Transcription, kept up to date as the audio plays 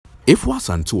Afua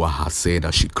Asantewaa has said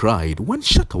that she cried when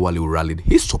Shatta Wale rallied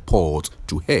his support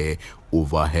to her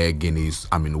over her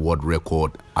Guinness World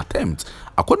Record attempt.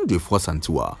 According to Afua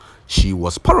Asantewaa, she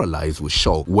was paralyzed with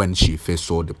shock when she first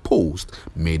saw the post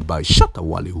made by Shatta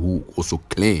Wale, who also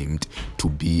claimed to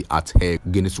be at her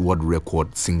Guinness World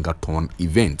Record Singathon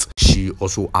event. She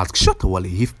also asked Shatta Wale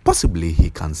if possibly he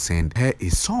can send her a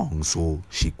song so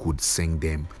she could sing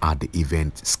them at the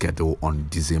event scheduled on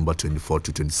December 24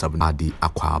 to 27 at the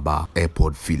Akwa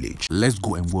Airport Village. Let's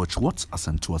go and watch what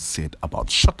Asantewaa said about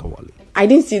Shatta Wale. I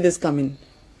didn't see this coming.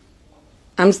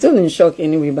 I'm still in shock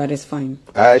anyway, but it's fine.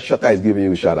 Shatta is giving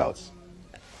you shout-outs.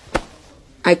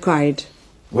 I cried.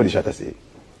 What did Shatta say?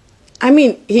 I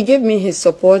mean, he gave me his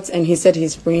support and he said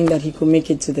he's praying that he could make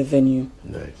it to the venue.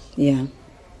 Nice. Yeah.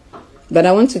 But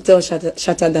I want to tell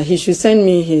Shatta that he should send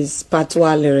me his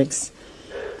Patois lyrics.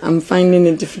 I'm finding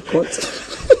it difficult.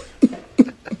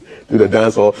 To the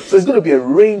dance hall. So it's going to be a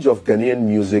range of Ghanaian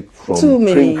music from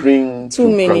kring to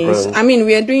krang. I mean,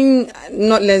 we are doing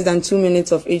not less than 2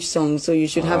 minutes of each song, so you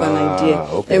should have an idea.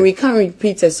 Okay. And we can't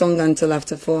repeat a song until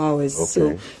after 4 hours. Okay.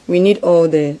 So we need all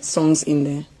the songs in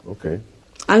there. Okay.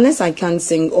 Unless I can't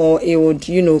sing or it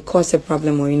would, cause a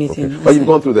problem or anything. Okay. But you've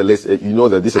gone through the list. You know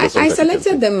that this is the songs I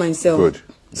selected them myself. Good.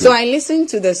 So I listen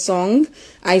to the song.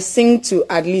 I sing to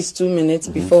at least 2 minutes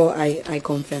before I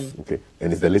confirm. Okay.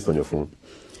 And is the list on your phone?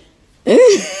 No,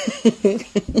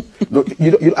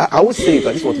 I won't say it.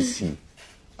 I just want to see.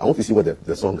 I want to see what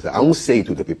the song is. I won't say it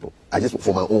to the people. I just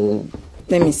for my own.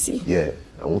 Let me see. Yeah,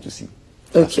 I want to see.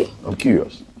 Okay. I'm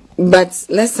curious. But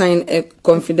let's sign a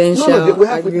confidential we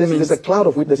have agreement. Witnesses. There's a cloud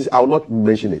of witnesses. I will not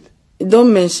mention it.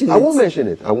 Don't mention it. I won't mention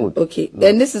it. I won't. Okay. No.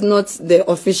 Then this is not the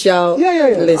official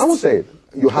list. I won't say it.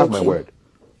 You have my word.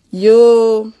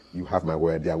 You have my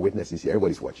word. There are witnesses here.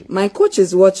 Everybody's watching. My coach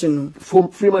is watching.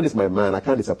 Freeman is my man. I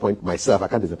can't disappoint myself. I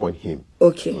can't disappoint him.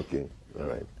 Okay. Okay. All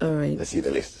right. All right. Let's see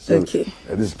the list. So, okay.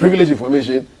 This is privileged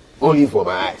information only for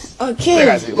my eyes. Okay. Like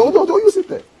I say, don't use it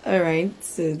there. All right.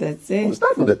 So that's it. We'll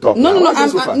start from the top. No.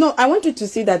 No. I want you to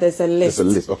see that there's a list.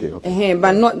 There's a list. Okay.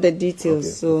 But not the details.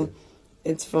 Okay. So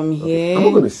it's from here. I'm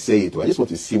not going to say it. I just want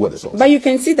to see what the song is. But you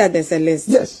can see that there's a list.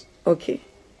 Yes. Okay.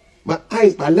 My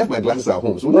eyes, I left my glasses at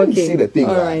home, so let me see the thing.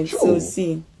 All right, so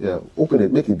see. Yeah, open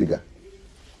it, make it bigger.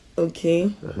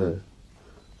 Okay.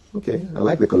 Okay, I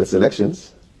like the color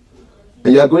selections.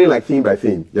 And you are going like theme by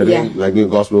theme. You're doing like doing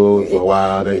gospel for a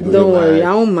while. Then you're Don't worry,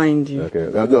 I won't mind you.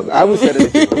 Okay, no, I haven't said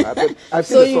anything. I've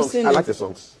seen the songs. I like the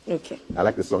songs. Okay. I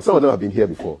like the songs. Some of them have been here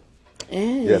before.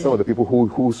 Yeah, some of the people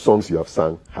whose songs you have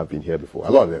sung have been here before. A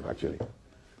lot of them, actually.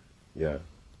 Yeah.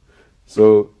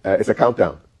 So it's a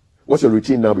countdown. What's your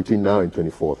routine now between now and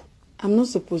 24th? I'm not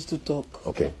supposed to talk.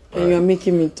 Okay. And you're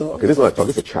making me talk. Okay, this is not a talk,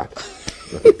 this is a chat.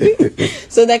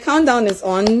 So the countdown is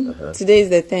on. Today is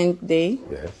the 10th day.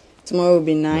 Yes. Tomorrow will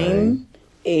be 9,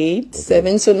 8,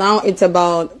 7. So now it's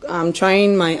about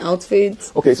trying my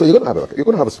outfits. Okay, so you're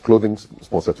gonna have a clothing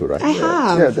sponsor too, right? I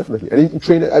have. Yeah, definitely. And you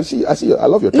train. I see. I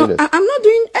love your trainers. No, I'm not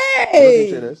doing. Hey.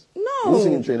 You're not trainers? No. You're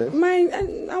singing trainers.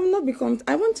 I'm not become.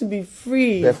 I want to be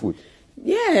free. Barefoot.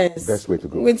 Yes. Best way to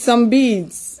go. With some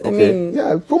beads. Okay. I mean,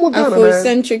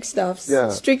 Afrocentric stuffs. Yeah.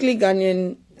 Strictly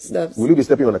Ghanaian stuffs. Will you be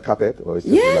stepping on a carpet or is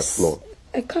it like floor?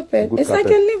 A carpet. It's carpet.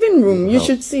 Like a living room. You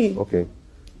should see. Okay.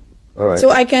 All right. So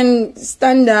I can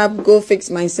stand up, go fix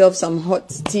myself some hot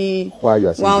tea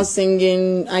while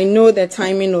singing. I know the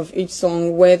timing of each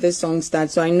song, where the song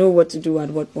starts, so I know what to do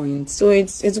at what point. So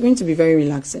it's going to be very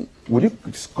relaxing. Would you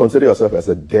consider yourself as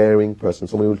a daring person,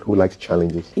 someone who likes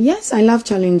challenges? Yes, I love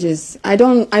challenges. I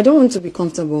don't want to be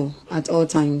comfortable at all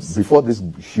times. Before this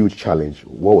huge challenge,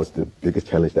 what was the biggest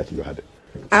challenge that you had?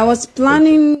 I was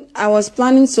planning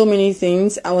so many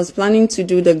things. I was planning to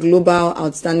do the Global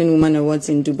Outstanding Woman Awards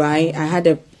in Dubai. I had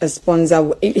a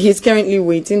sponsor. He's currently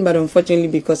waiting, but unfortunately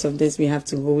because of this, we have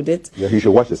to hold it. Yeah, he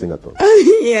should watch the Singathon.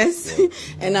 Yes. Yeah.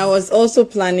 And I was also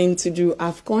planning to do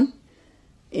AFCON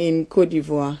in Côte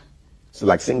d'Ivoire. So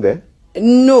like sing there?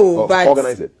 No, but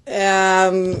organize it.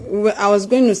 I was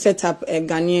going to set up a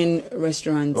Ghanaian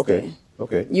restaurant. Okay. There.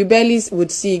 Okay. You barely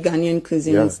would see Ghanaian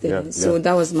cuisines there. So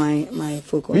that was my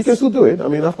focus. You can still do it. I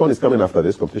mean, AFCON is coming after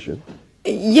this competition.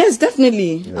 Yes,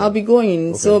 definitely. Yeah. I'll be going.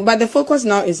 Okay. So, but the focus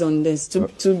now is on this,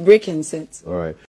 to break and set. All right.